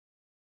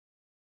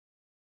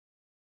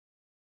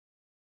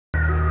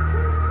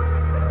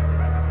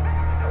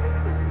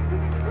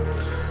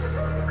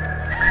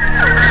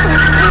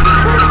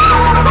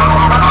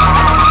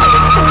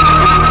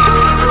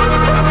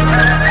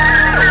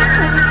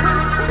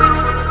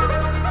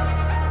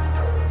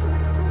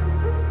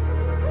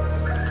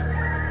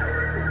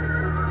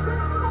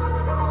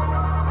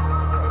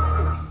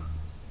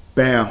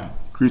Bam.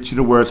 Greet you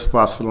the word,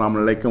 Assalamu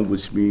alaikum,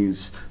 which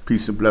means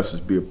peace and blessings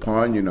be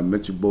upon you. And I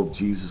mention both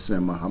Jesus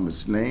and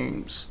Muhammad's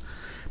names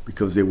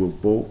because they were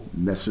both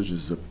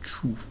messengers of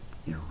truth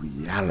and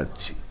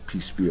reality.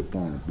 Peace be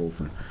upon them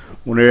both. And I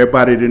want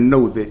everybody to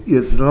know that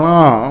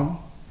Islam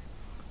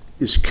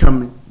is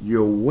coming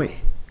your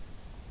way.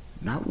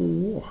 Not with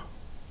war,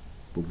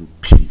 but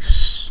with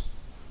peace.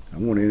 I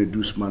want to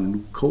introduce my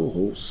new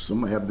co-hosts.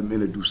 I'm going to have them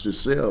introduce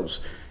themselves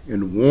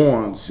in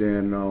warns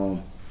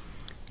and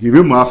give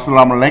him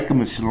assalamu alaikum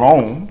and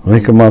shalom.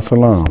 Alaikum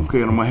assalam.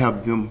 Okay, and I'm going to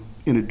have them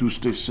introduce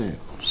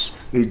themselves.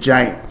 They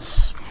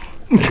giants.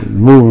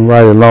 Moving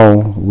right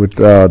along with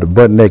the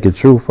Butt Naked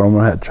Truth, I'm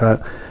going to try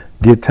to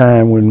get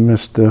time when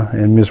Mr.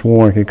 and Miss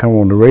Warren can come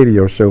on the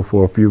radio show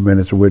for a few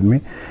minutes with me,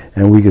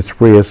 and we can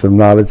spread some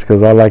knowledge,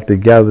 because I like to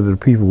gather the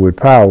people with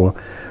power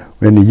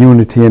in the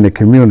unity in the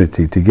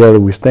community. Together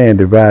we stand,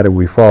 divided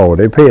we fall.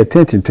 They pay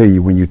attention to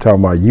you when you talk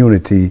about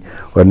unity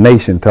or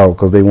nation talk,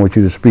 because they want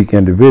you to speak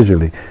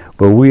individually.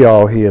 But we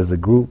all here as a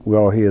group, we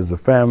all here as a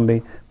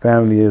family.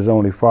 Family is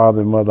only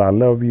father and mother, I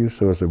love you,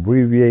 so it's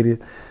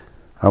abbreviated.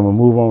 I'm gonna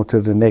move on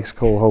to the next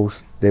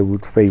co-host that we're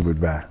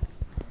favored by.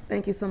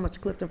 Thank you so much,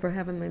 Clifton, for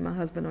having me and my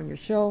husband on your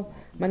show.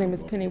 My name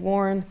is Penny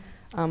Warren.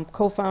 I'm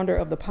co-founder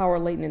of The Power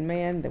Latent in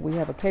Man, that we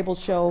have a cable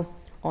show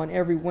on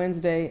every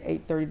Wednesday,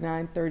 8:30,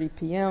 9:30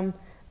 p.m.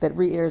 that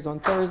re-airs on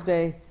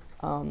Thursday,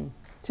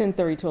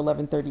 10:30 to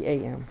 11:30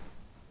 a.m.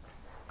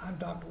 I'm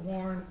Dr.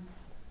 Warren,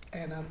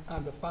 and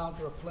I'm the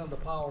founder of PLEM, The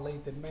Power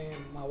Latent in Man.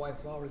 My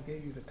wife already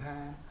gave you the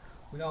time.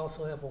 We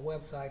also have a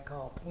website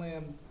called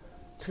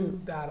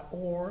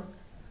PLEM2.org.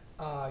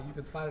 You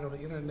can find it on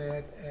the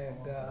internet,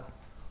 and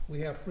we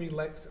have free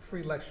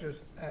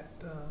lectures at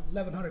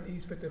 1100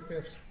 East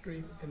 55th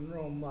Street in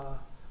room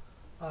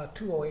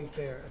 208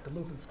 there at the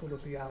Lutheran School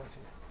of Theology.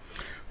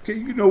 Okay,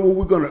 you know what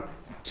we're going to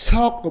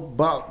talk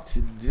about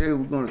today?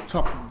 We're going to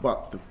talk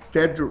about the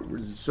Federal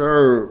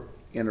Reserve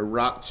and the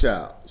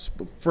Rothschilds.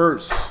 But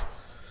first,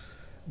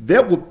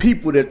 there were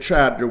people that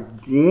tried to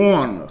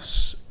warn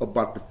us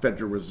about the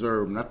Federal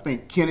Reserve. And I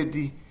think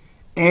Kennedy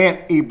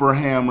and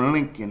Abraham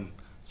Lincoln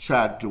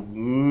tried to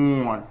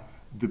warn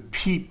the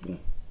people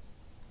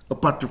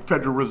about the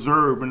Federal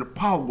Reserve and the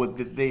power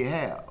that they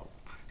have.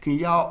 Can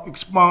y'all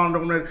expound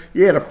on that?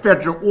 Yeah, the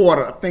federal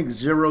order, I think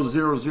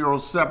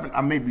 0007.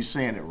 I may be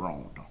saying it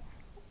wrong, though.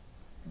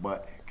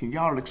 But can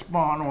y'all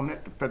expound on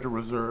that, the Federal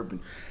Reserve? And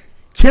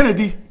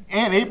Kennedy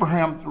and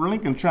Abraham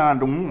Lincoln trying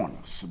to warn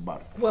us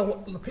about it.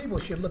 Well, the people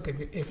should look at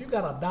it. If you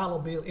got a dollar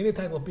bill, any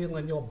type of bill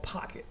in your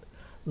pocket,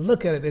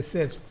 look at it. It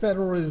says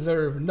Federal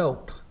Reserve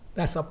Note.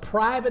 That's a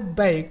private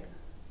bank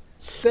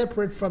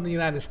separate from the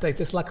United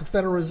States. It's like a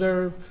Federal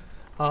Reserve.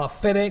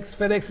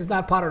 FedEx is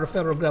not part of the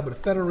federal government.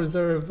 The Federal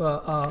Reserve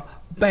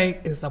Bank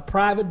is a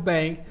private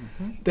bank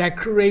that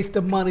creates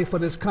the money for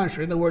this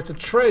country. In other words, the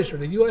Treasury,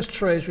 the U.S.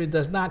 Treasury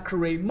does not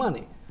create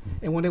money.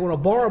 And when they want to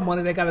borrow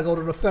money, they got to go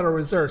to the Federal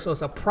Reserve. So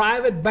it's a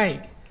private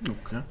bank.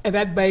 Okay. And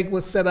that bank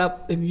was set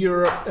up in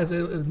Europe, as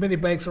many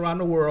banks around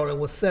the world. It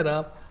was set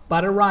up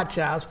by the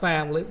Rothschilds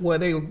family, where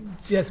they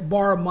just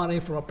borrow money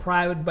from a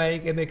private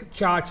bank and they could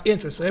charge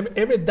interest. So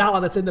every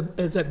dollar that's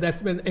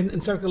that's been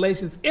in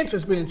circulation, is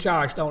interest being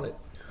charged on it.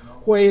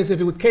 Whereas if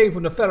it came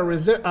from the Federal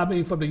Reserve,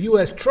 from the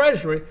U.S.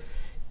 Treasury,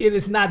 it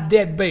is not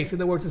debt-based. In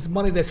other words, it's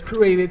money that's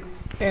created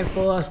and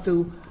for us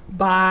to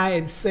buy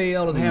and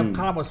sell and have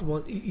commerce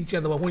with each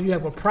other. But when you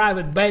have a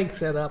private bank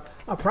set up,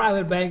 a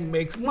private bank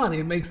makes money,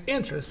 it makes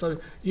interest. So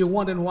you're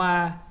wondering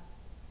why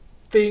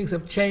things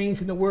have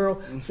changed in the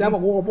world. See, I'm a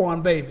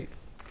war-born baby.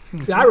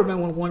 See, I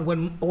remember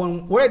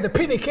when where'd the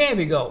penny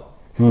candy go?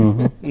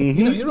 You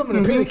remember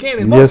the penny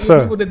candy? Most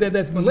of the people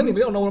that's millennial,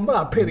 they don't know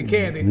about penny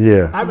candy.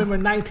 Yeah. I remember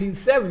in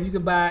 1970, you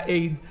could buy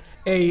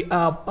a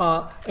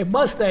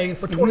Mustang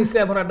for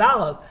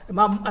 $2,700,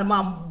 and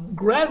my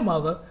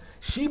grandmother,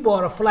 she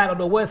bought a flat on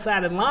the west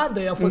side of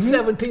Lawndale for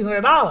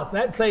 $1,700.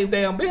 That same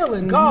damn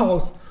building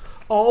cost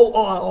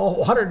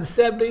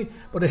 $170,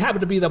 but it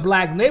happened to be the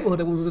black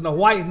neighborhood. It was in a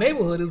white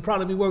neighborhood. It would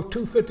probably be worth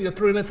 $250,000 or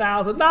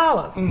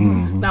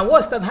 $300,000. Now,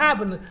 what's done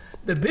happened?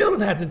 The building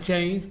hasn't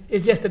changed.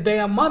 It's just the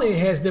damn money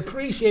has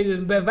depreciated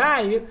and been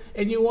valued,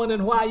 and you're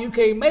wondering why you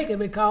can't make it,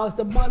 because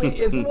the money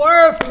is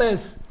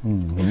worthless.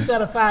 You got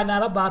to find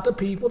out about the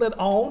people that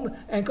own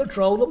and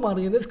control the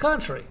money in this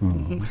country.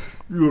 You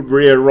and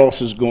Red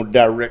Ross is going to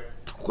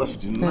direct the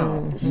question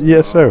now.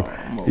 Yes, sir.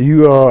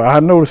 I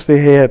noticed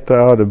they had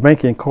the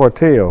banking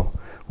cartel.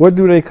 What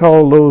do they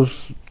call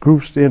those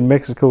groups in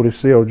Mexico that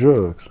sell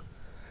drugs?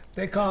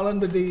 They call them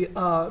the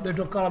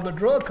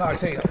drug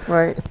cartel.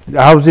 Right.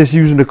 I was just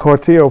using the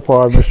cartel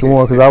part, Mr.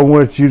 Warren, because I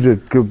want you to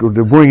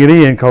bring it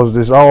in, because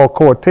it's all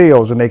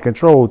cartels and they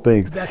control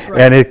things. That's right.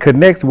 And it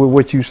connects with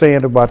what you're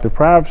saying about the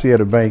privacy of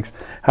the banks.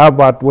 How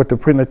about what the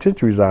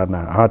penitentiaries are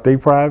now? Aren't they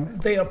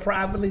private? They are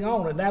privately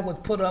owned, and that was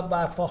put up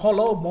by,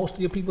 most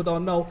of your people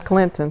don't know.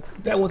 Clintons.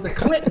 That was the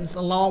Clintons,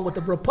 along with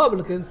the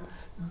Republicans,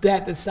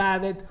 that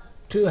decided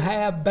to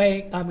have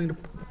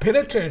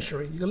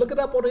penitentiary. You can look it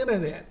up on the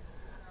internet.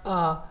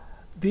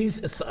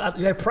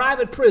 They're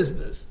private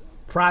prisoners,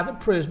 private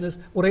prisoners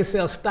where they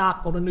sell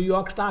stock on the New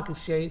York Stock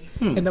Exchange,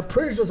 and the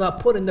prisoners are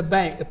put in the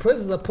bank. The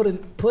prisoners are put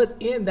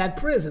in that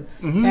prison,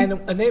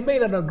 and they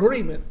made an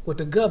agreement with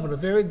the governor,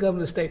 the very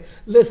governor of the state.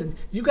 Listen,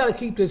 you got to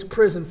keep this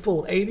prison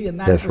full, 80 and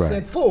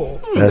 90%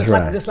 full. That's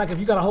Just like if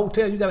you got a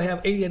hotel, you got to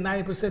have 80 and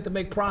 90% to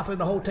make profit in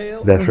the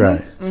hotel. That's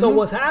right. So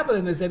what's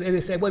happening is that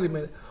they say, wait a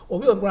minute, well,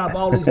 we're going to grab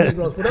all these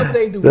Negroes. Whatever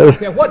they do, we don't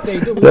care what they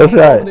do. We're That's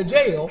going to right. throw them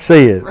to jail.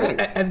 See it.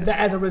 And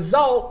as a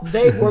result,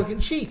 they working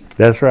cheap.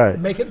 That's right.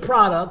 Making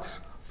products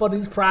for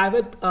these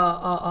private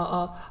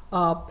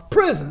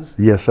prisons.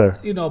 Yes, sir.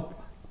 You know,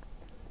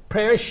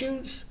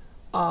 parachutes,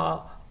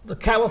 the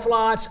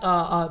camouflage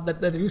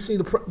that you see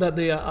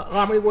the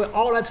army wear.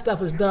 All that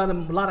stuff is done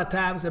a lot of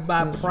times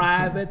by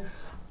private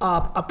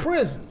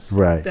prisons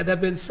Right. that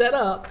have been set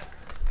up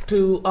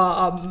to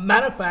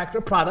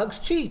manufacture products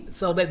cheap,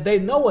 so that they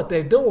know what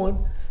they're doing,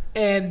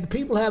 and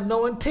people have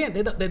no intent.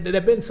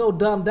 They've been so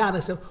dumbed down.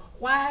 They said,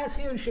 why is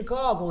here in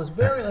Chicago? It's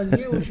very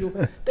unusual.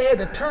 They had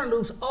to turn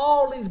loose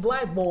all these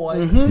black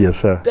boys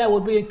Yes, sir. that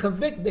were being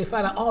convicted. They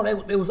found out, oh,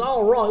 it was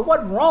all wrong. It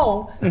wasn't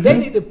wrong. They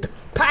need to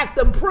pack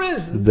them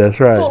prisons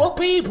That's right. full of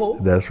people.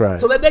 That's right.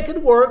 So that they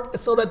can work,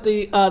 so that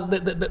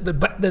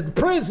the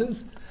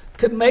prisons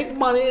can make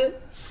money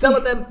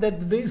selling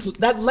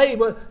that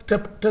labor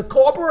to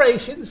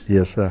corporations.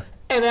 Yes, sir.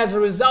 And as a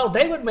result,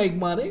 they would make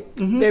money.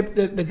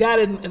 The guy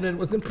that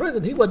was in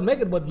prison, he wasn't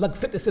making but like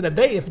 50 cents a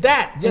day, if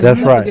that, just That's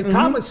enough right. to get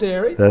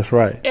commissary. That's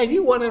right. And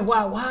you wondering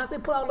why they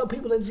put all the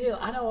people in jail?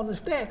 I don't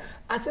understand.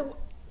 I said,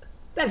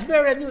 that's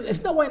very unusual.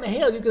 There's no way in the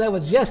hell you can have a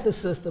justice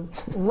system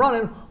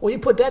running where you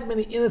put that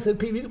many innocent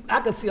people.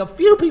 I could see a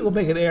few people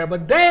making error,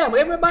 but damn,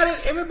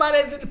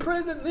 everybody's in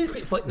prison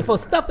for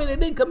stuff that they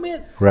didn't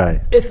commit.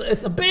 Right.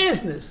 It's a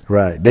business.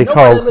 Right. They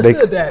Nobody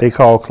understood that. they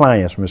call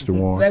clients, Mr.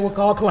 Warren. They were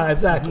called clients,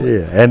 exactly.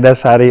 Yeah, and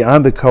that's how they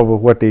undercover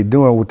what they're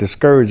doing with the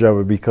scourge of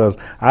it, because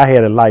I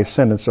had a life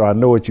sentence, so I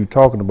know what you're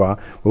talking about,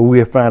 but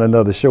we'll find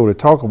another show to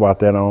talk about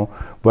that on.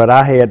 But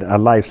I had a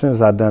life sentence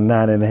I'd done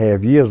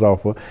 9.5 years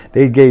off of.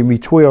 They gave me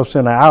 12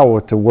 cents an hour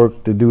to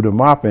work to do the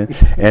mopping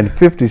and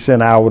 50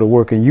 cents an hour to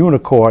work in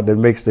Unicord that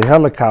makes the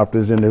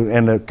helicopters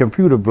and the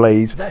computer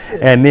blades. That's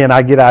it. And then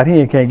I get out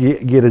here and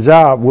can't get a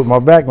job with my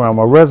background.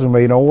 My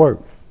resume don't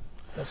work.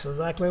 That's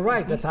exactly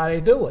right. That's how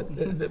they do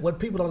it. What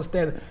people don't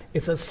understand,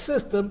 it's a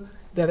system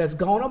that has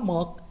gone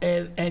amok,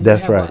 and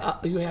That's you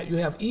have right. you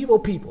have evil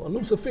people,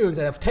 Luciferians,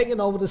 that have taken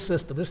over the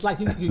system. It's like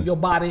your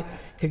body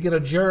can get a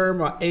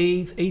germ or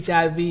AIDS,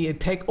 HIV, and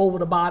take over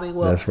the body.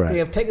 Well, That's right. They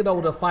have taken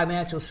over the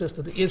financial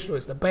system, the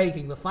insurance, the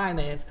banking, the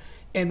finance,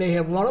 and they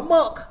have run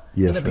amok.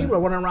 Yes, and the sir. people are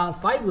running around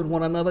fighting with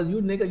one another.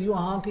 You nigga, you a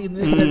honky, and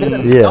this, and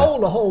that. They Yeah.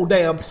 stole the whole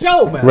damn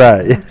show, man.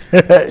 Right.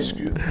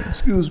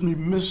 Excuse me,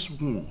 Miss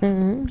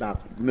Warren,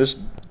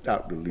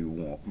 Dr. Lee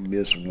Warren,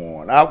 Miss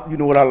Warren. You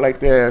know what I'd like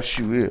to ask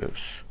you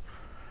is,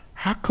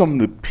 how come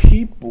the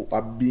people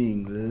are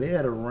being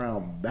led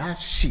around by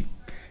sheep,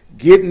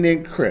 getting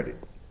in credit,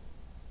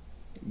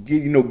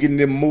 getting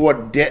them more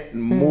debt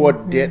and more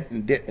debt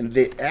and debt, and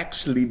they're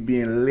actually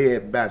being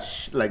led by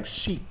like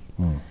sheep,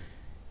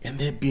 and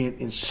they're being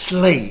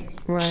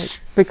enslaved. Right.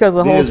 Because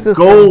the whole There's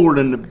system. gold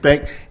in the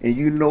bank, and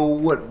you know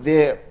what?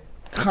 They're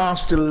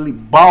constantly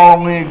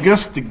borrowing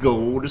against the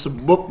gold. It's a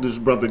book this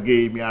brother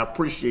gave me. I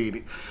appreciate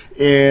it.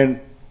 And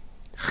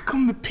how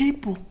come the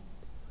people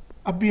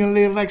are being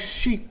led like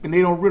sheep, and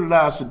they don't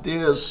realize that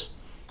there's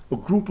a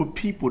group of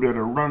people that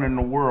are running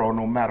the world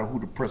no matter who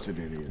the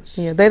president is?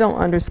 Yeah, they don't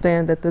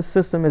understand that this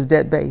system is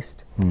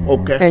debt-based.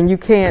 Okay. And you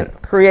can't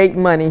create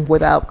money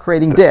without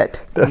creating debt.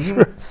 That's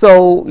right.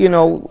 So,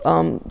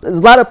 there's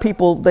a lot of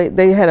people,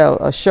 they had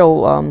a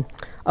show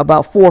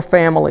about 4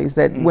 families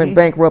that went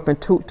bankrupt in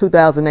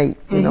 2008,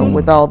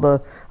 with all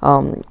the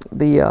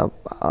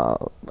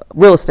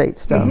real estate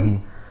stuff.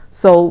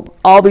 So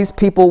all these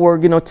people were,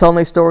 telling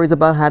their stories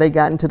about how they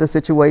got into the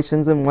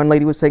situations, and one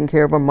lady was taking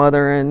care of her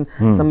mother, and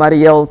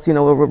somebody else, a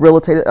real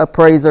estate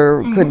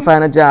appraiser couldn't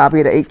find a job. He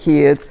had 8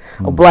 kids.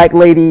 A black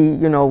lady,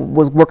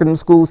 was working in the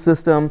school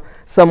system.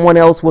 Someone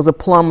else was a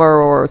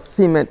plumber or a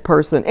cement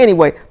person.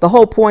 Anyway, the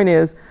whole point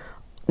is,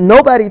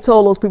 nobody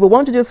told those people, why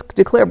don't you just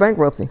declare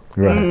bankruptcy?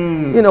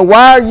 Right.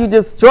 Why are you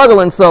just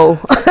struggling so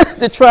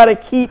to try to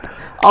keep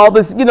all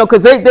this,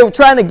 because they were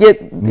trying to get,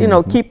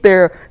 keep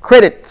their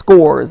credit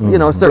scores, a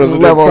certain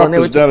President level. Trump And they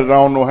were has done it I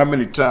don't know how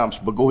many times,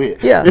 but go ahead.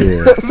 yeah. Yeah.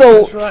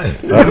 So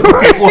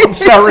Well, I'm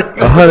sorry.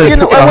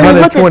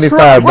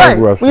 125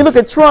 bankruptcies. when you look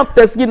at Trump,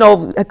 that's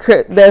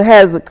that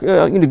has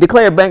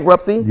declared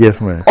bankruptcy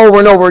Yes, ma'am. over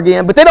and over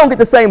again, but they don't get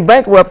the same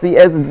bankruptcy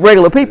as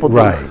regular people do.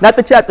 Right. Not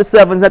the chapter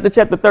 7s, not the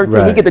chapter 13.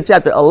 He Right. get the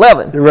chapter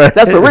 11. Right.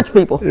 That's for rich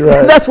people.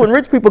 Right. That's when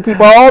rich people keep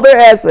all their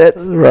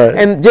assets, Right.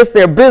 and just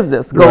their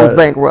business goes Right.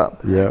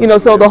 bankrupt. Yeah.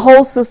 So the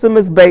whole system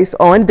is based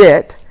on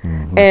debt.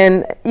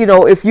 And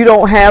if you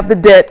don't have the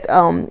debt,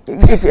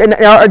 and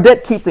our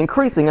debt keeps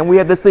increasing, and we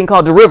have this thing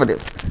called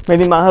derivatives.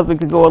 Maybe my husband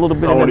could go a little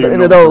bit I don't even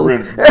into know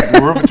those.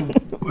 derivative.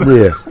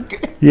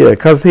 Yeah,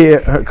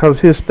 because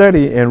his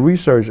study and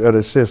research of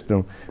the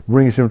system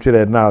brings him to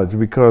that knowledge.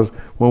 Because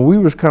when we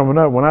was coming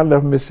up, when I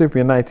left Mississippi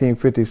in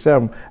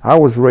 1957, I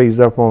was raised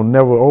up on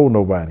never owe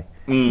nobody.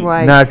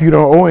 Right. Now, if you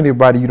don't owe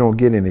anybody, you don't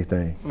get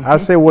anything. I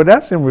said, well,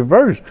 that's in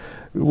reverse.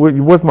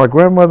 Was my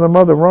grandmother and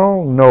mother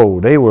wrong? No,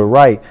 they were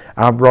right.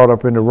 I'm brought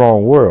up in the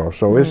wrong world.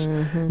 So it's,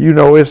 you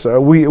know, it's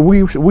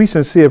we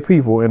sincere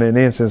people in an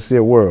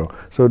insincere world.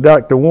 So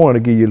Dr. Warren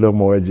will give you a little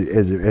more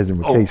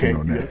education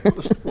on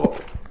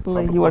that.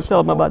 Lee, you want to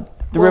tell them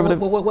about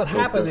derivatives? What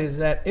happened is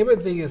that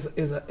everything is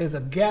a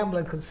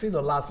gambling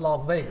casino, Las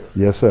Vegas.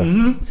 Yes,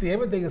 sir. See,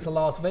 everything is a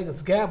Las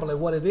Vegas gambling.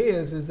 What it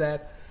is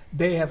that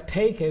they have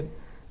taken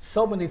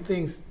so many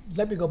things.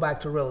 Let me go back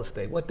to real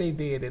estate. What they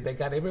did is they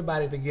got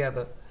everybody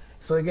together.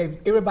 So they gave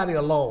everybody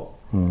a loan.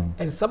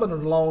 And some of the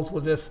loans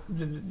were just,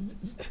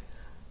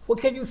 what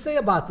can you say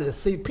about this?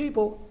 See,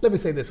 people, let me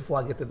say this before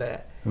I get to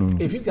that.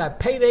 If you got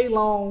payday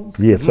loans,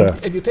 yes, sir.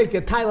 If you take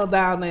your title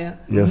down there,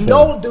 yes,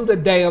 don't do the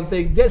damn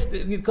thing just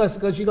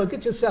because you're going to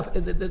get yourself,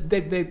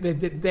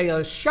 they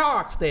are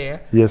sharks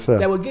there, yes, sir.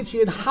 that will get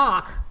you in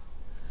hock.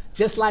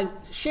 Just like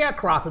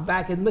sharecropping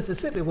back in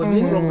Mississippi when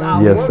Negroes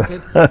out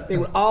working, they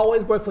would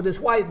always work for this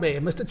white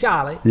man, Mr.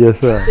 Charlie. Yes,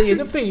 sir. See in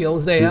the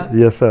fields there.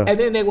 Yes, sir. And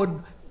then they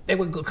would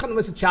come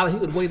to Mr. Charlie. He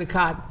would weigh the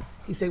cotton.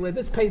 He said, "Well,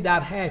 this paid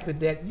down half of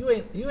debt. You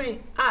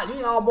ain't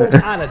almost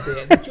out of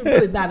debt, but you're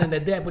really not in the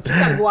debt. But you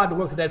got to go out to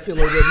work in that field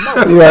a little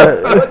bit more.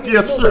 Right.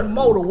 Yes, a little bit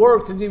more to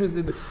work and give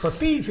you for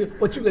feed you,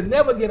 but you can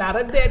never get out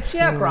of debt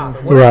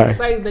sharecropping. Well, that's the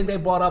same thing they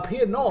brought up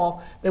here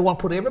north. They want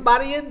to put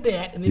everybody in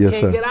debt, and you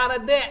can't get out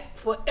of debt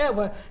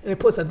forever, and it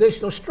puts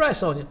additional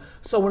stress on you.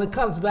 So when it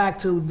comes back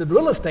to the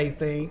real estate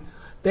thing,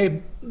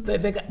 they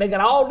got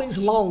all these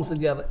loans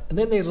together, and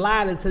then they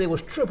lied and said it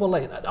was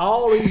AAA.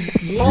 All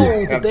these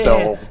loans that they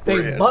had,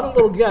 they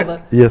bundled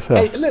together. Yes, sir.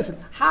 And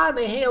listen, how in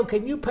the hell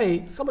can you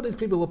pay? Some of these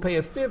people were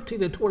paying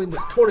 15 to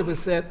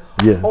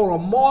 20% on a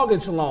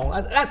mortgage loan.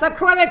 That's a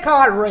credit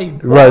card rate,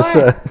 boy. Right,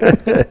 sir.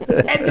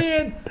 and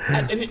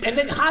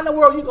then how in the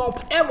world you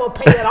gonna ever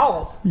pay that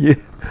off? Yeah.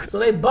 So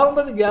they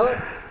bundled it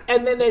together,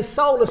 and then they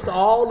sold us to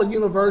all the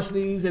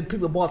universities and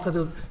people bought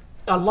because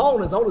a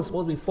loan is only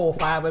supposed to be 4 or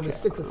 5, maybe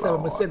 6 or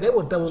 7%. They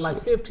were doing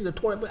like 15 to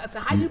 20. I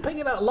said, how you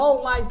paying a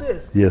loan like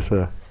this? Yes,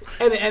 sir.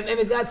 And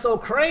it got so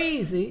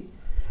crazy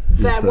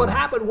that what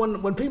happened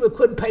when people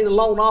couldn't pay the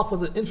loan off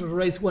was the interest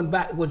rates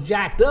was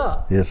jacked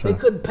up. Yes, sir. They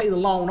couldn't pay the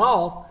loan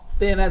off.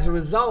 Then as a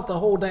result, the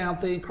whole damn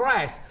thing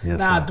crashed. Yes,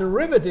 now, sir. a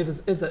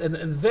derivative is an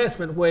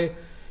investment where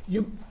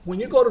when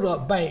you go to the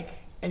bank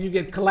and you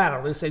get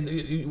collateral, they say,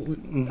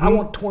 I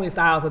want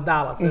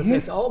 $20,000. They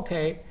say,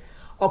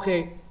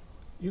 okay.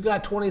 You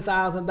got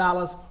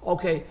 $20,000.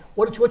 Okay,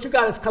 what you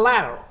got is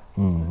collateral.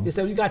 You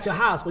say you got your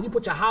house. Well, you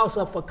put your house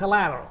up for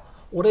collateral.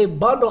 Well, they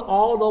bundle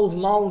all those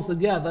loans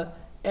together,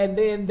 and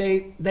then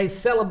they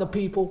sell them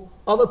to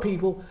other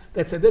people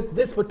that said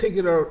this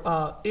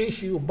particular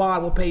issue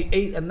bond will pay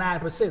 8 or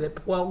 9%.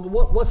 Well,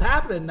 what's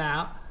happening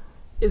now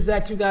is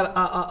that you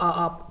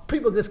got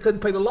people just couldn't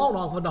pay the loan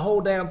off, and the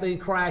whole damn thing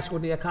crashed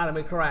when the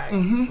economy crashed.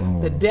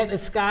 The debt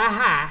is sky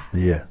high.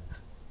 Yeah.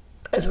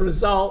 As a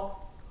result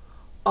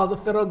of the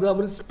federal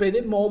government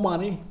spending more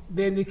money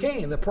than you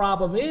can. The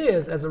problem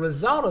is, as a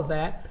result of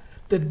that,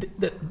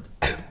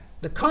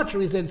 the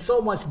country is in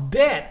so much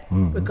debt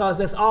because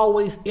there's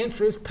always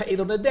interest paid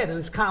on the debt, and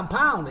it's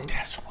compounding.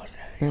 That's what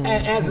that is.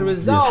 And as a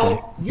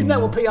result, you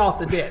never pay off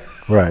the debt.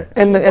 Right.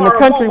 And the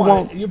country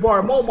won't. You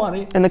borrow more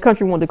money. And the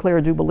country won't declare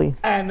a jubilee.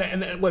 And wait a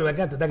minute, I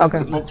got that.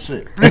 Okay.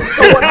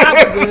 So what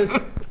happens is,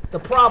 the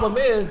problem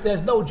is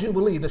there's no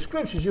jubilee. The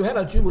scriptures, you had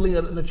a jubilee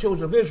in the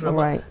children of Israel.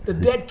 Right. The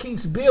debt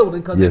keeps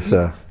building because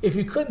if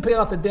you couldn't pay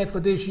off the debt for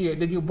this year,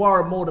 then you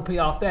borrow more to pay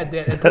off that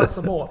debt and plus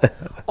some more.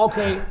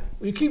 Okay,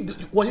 you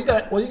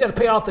got to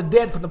pay off the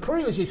debt from the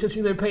previous year since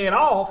you didn't pay it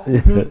off.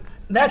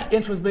 That's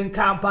interest being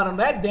compounded on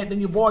that debt. Then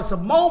you borrow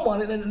some more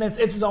money, and then there's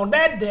interest on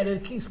that debt, and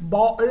it keeps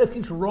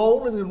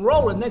rolling and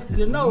rolling. Next thing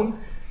you know,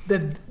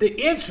 the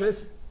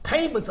interest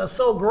payments are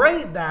so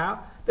great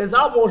now. There's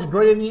almost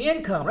greater than the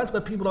income. That's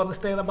what people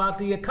understand about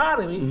the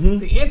economy.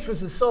 The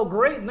interest is so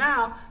great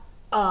now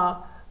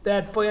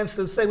that, for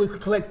instance, say we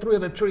could collect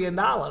 $300 trillion,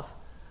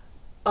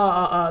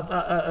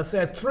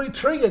 said $3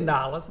 trillion,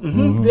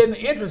 then the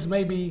interest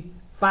may be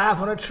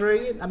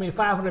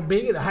 500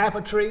 billion, a half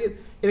a trillion,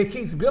 and it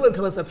keeps building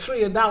until it's $1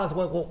 trillion.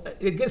 Well,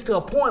 it gets to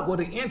a point where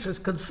the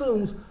interest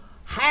consumes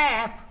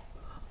half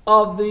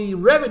of the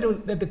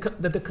revenue that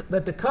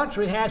the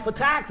country has for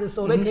taxes,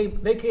 so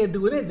they can't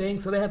do anything,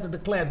 so they have to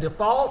declare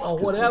default or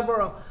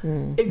whatever.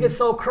 It gets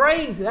so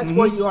crazy. That's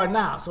where you are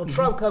now. So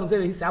Trump comes in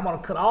and he says, I'm going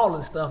to cut all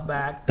this stuff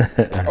back.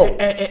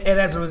 and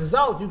as a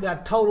result, you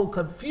got total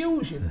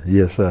confusion.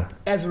 Yes, sir.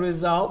 As a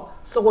result,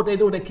 so what they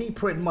do, they keep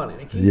printing money.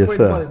 They keep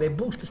printing money. They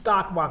boost the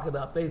stock market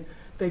up.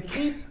 They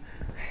keep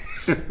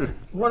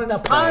running a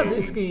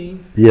Ponzi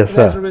scheme. Yes, and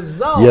as sir. a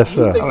result, Yes,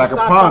 sir. you think Like the a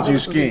stock Ponzi market-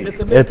 scheme. It's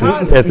a big At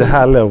Ponzi the scheme.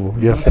 high level,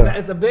 yes, sir.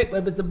 It's a big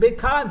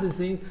Ponzi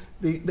scheme.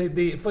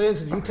 For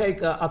instance, you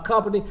take a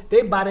company,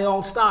 they buy their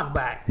own stock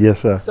back. Yes,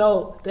 sir.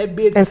 So they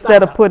bid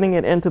Instead of putting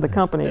it into the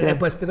company, then.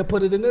 but instead of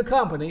put it in the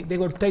company, they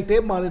would take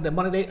their money, the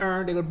money they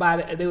earn, they would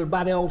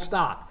buy their own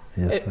stock.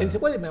 Yes, And say,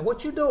 wait a minute,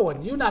 what you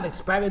doing? You're not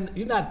expanding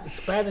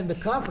the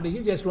company.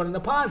 You're just running a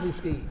Ponzi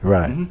scheme.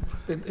 Right.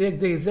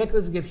 The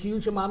executives get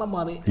huge amount of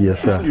money.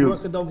 Yes, sir. And the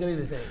workers don't get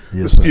anything.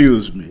 Yes, sir.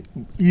 Excuse me,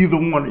 either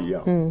one of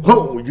y'all.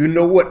 Oh, you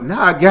know what?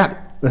 Now I got it.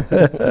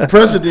 The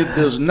president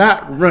does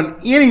not run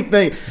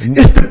anything.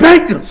 It's the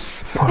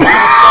bankers.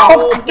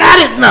 Oh, I got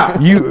it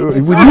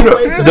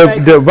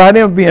now. By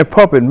them being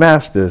puppet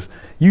masters,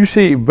 you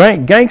see,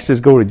 gangsters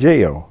go to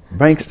jail.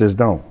 Banksters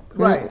don't.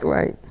 Right.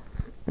 Right.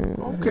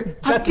 Okay,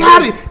 I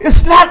got it.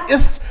 It's not.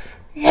 It's.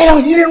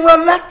 You didn't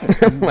run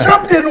nothing.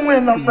 Trump didn't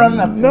run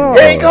nothing. No.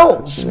 There he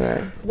goes.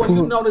 Right. Well,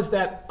 you notice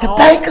that The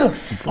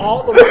bankers.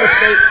 all the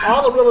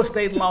real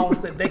estate loans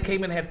that they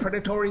came in had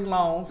predatory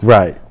loans.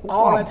 Right.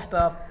 All that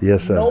stuff.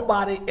 Yes, sir.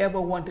 Nobody ever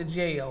went to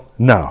jail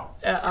No.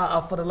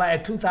 for the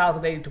last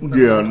 2008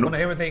 when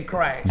everything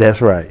crashed.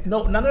 That's right.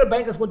 No, none of the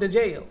bankers went to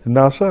jail.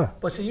 No, sir.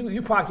 But see,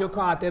 you park your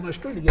car out there in the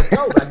street and get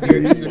towed. I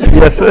guarantee you.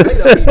 Yes, sir.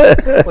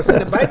 But see,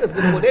 the bankers,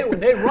 when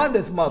they run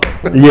this mother.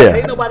 Yeah.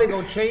 Ain't nobody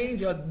gonna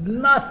change or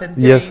nothing.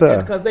 Yes, sir.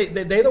 Because they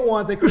the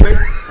ones that create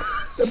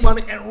the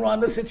money and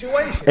run the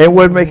situation. And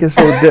what make it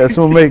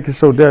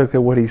so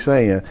delicate what he's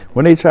saying,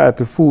 when they tried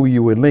to fool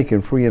you with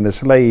Lincoln freeing the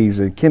slaves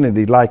and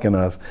Kennedy liking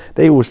us,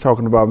 they was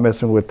talking about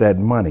messing with that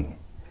money.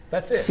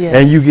 That's it. Yeah.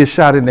 And you get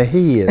shot in the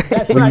head.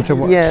 That's when you right. talk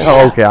about- Yeah.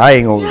 Oh, okay, I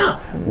ain't gonna,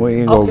 we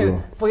ain't gonna Okay,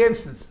 go. for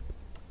instance,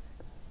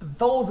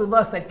 those of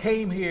us that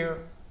came here,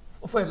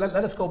 let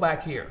us go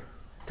back here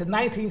to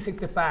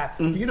 1965.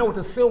 Do you know what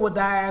the silver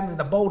dimes and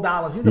the bow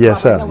dollars? You know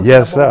Yes, probably sir. never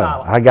Yes, seen a bow sir.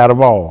 dollar. I got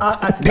them all.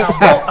 I said,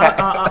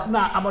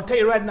 now, I'm gonna tell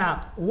you right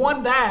now,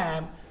 one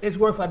dime is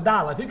worth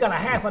 $1. If you got a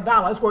half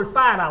 $1, it's worth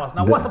 $5.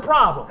 Now, what's the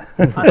problem?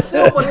 A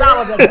silver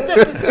dollar that's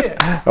 50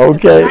 cents. Okay.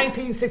 It's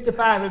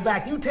 1965 and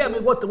back. You tell me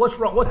what's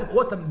wrong.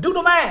 Do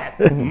the math.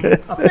 A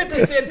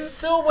 50-cent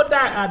silver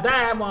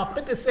dime or a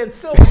 50-cent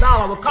silver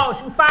dollar will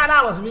cost you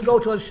 $5 if you go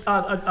to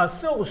a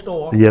silver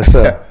store. Yes,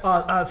 sir.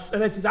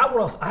 And it says, I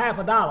want a half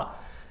 $1.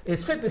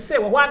 It's 50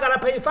 cents. Well, why gotta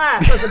pay 5?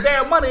 Because the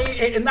damn money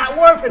is not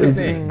worth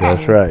anything.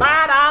 That's right.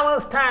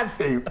 $5 times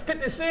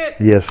 50 cents.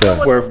 Yes, sir.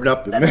 Silver- Worth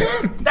nothing,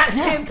 man. That's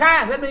 10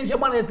 times. That means your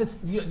money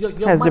your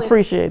Has money,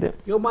 depreciated.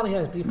 Your money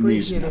has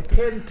depreciated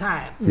 10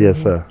 times.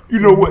 Yes, sir. You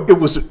know what? It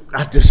was.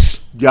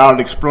 Y'all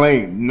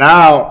explained.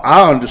 Now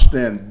I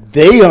understand.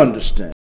 They understand.